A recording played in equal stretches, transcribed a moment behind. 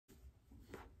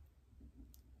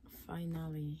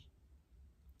Finally.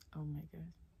 Oh my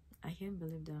god. I can't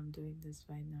believe that I'm doing this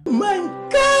right now. My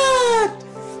God!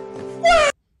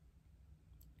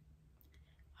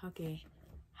 Okay.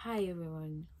 Hi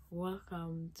everyone.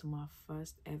 Welcome to my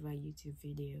first ever YouTube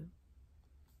video.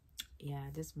 Yeah,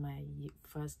 this is my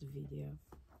first video.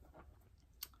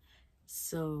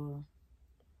 So,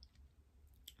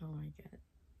 oh my god.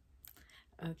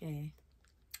 Okay.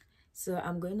 So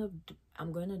I'm going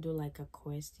to do like a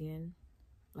question,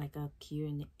 like a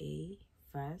Q&A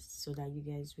first, so that you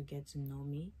guys will get to know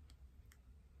me.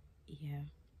 Yeah.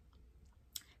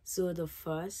 So the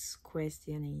first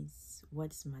question is,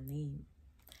 what's my name?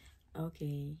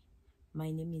 Okay,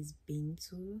 my name is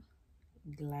Bintu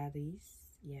Gladys.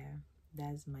 Yeah,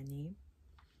 that's my name.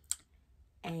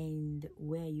 And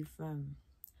where are you from?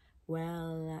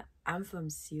 Well, I'm from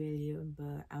Sierra Leone,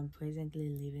 but I'm presently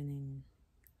living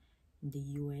in the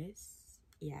US.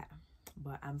 Yeah,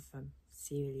 but I'm from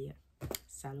Sierra Leone,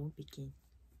 Salon Pekin.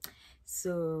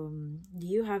 So, do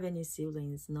you have any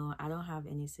siblings? No, I don't have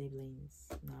any siblings.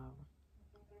 No.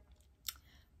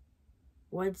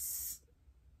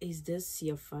 Is this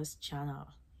your first channel?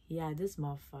 Yeah, this is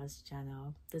my first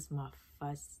channel. This is my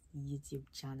first YouTube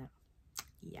channel.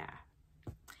 Yeah.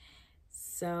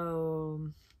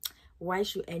 So, why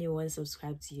should anyone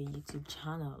subscribe to your YouTube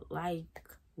channel? Like,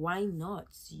 why not?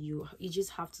 You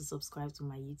just have to subscribe to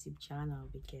my YouTube channel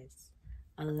because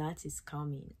a lot is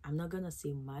coming. I'm not gonna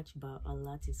say much, but a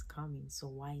lot is coming. So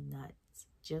why not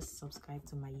just subscribe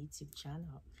to my YouTube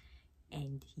channel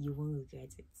and you won't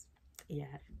regret it.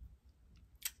 Yeah.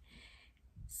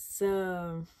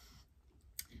 So,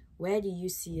 where do you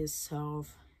see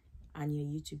yourself and your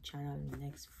YouTube channel in the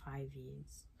next 5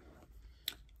 years?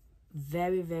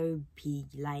 Very, very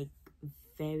big, like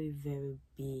very, very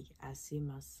big. I see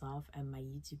myself and my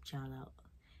YouTube channel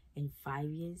in 5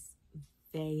 years.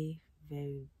 Very,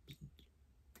 very big.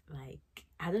 Like,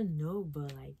 I don't know,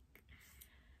 but like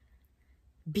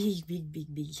big, big,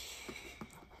 big, big.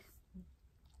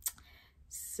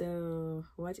 So,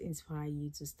 what inspired you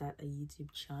to start a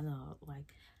YouTube channel?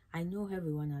 Like, I know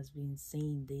everyone has been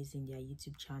saying this in their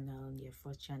YouTube channel, their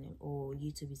first channel. Oh,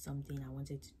 YouTube is something I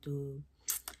wanted to do.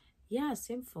 Yeah,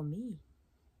 same for me.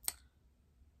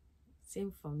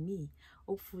 Same for me.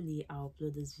 Hopefully, I'll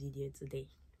upload this video today.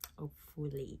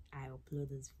 Hopefully, I upload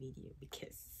this video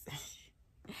because,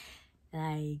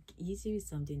 like, YouTube is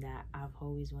something that I've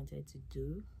always wanted to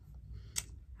do.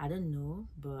 I don't know,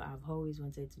 but I've always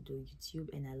wanted to do YouTube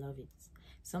and I love it.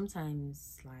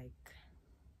 Sometimes, like,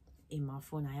 in my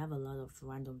phone, I have a lot of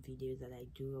random videos that I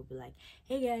do. I'll be like,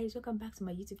 hey guys, welcome back to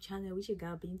my YouTube channel. We should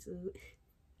go into.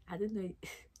 I don't know,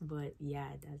 but yeah,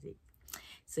 that's it.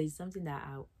 So it's something that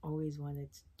I always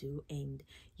wanted to do, and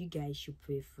you guys should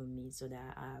pray for me so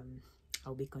that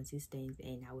I'll be consistent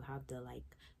and I will have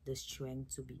the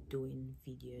strength to be doing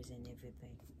videos and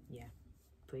everything. Yeah,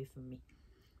 pray for me.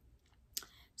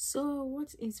 So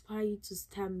what inspired you to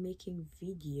start making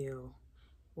video?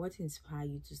 What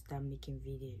inspired you to start making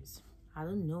videos? I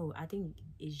don't know. I think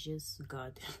it's just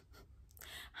God.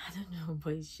 I don't know,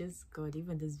 but it's just God.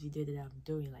 Even this video that I'm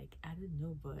doing, like, I don't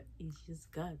know, but it's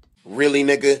just God. Really,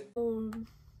 nigga?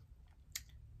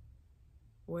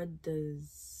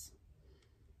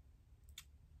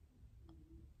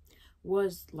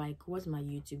 What's my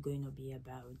YouTube going to be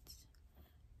about?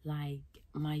 Like,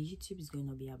 my YouTube is going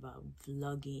to be about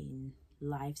vlogging,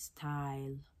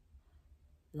 lifestyle.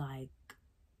 Like,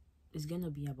 it's going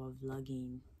to be about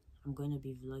vlogging. I'm going to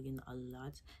be vlogging a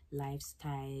lot,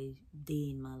 lifestyle,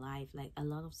 day in my life, like a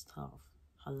lot of stuff.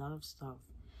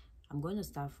 I'm going to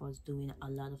start first doing a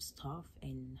lot of stuff,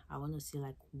 and I want to see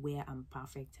like where I'm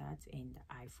perfect at, and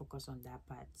I focus on that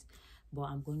part. But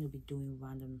I'm going to be doing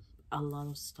a lot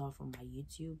of stuff on my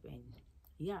YouTube, and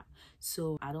yeah.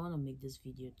 So I don't want to make this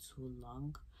video too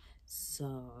long,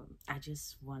 so I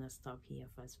just want to stop here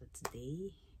first for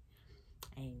today.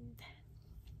 And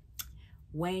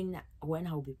when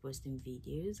I'll be posting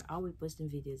videos,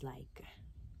 like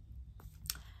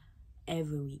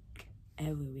every week,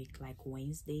 like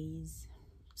Wednesdays,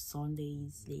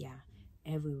 Sundays. Yeah,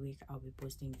 every week I'll be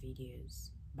posting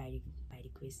videos by the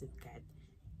grace of God.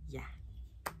 Yeah,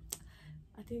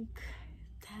 I think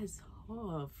that's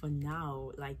all for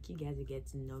now. Like, you guys will get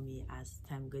to know me as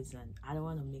time goes on. I don't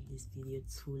want to make this video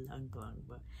too long,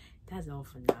 but that's all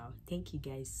for now. Thank you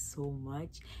guys so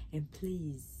much, and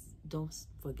please don't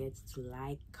forget to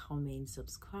like, comment,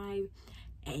 subscribe,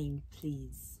 and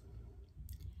please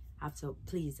after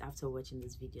watching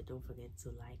this video, don't forget to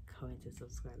like, comment, and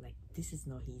subscribe. Like, this is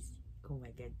not easy. Oh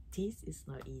my god, this is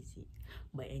not easy,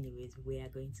 but anyways, we are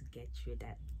going to get through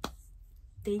that.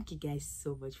 Thank you guys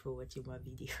so much for watching my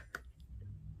video.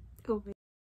 Oh my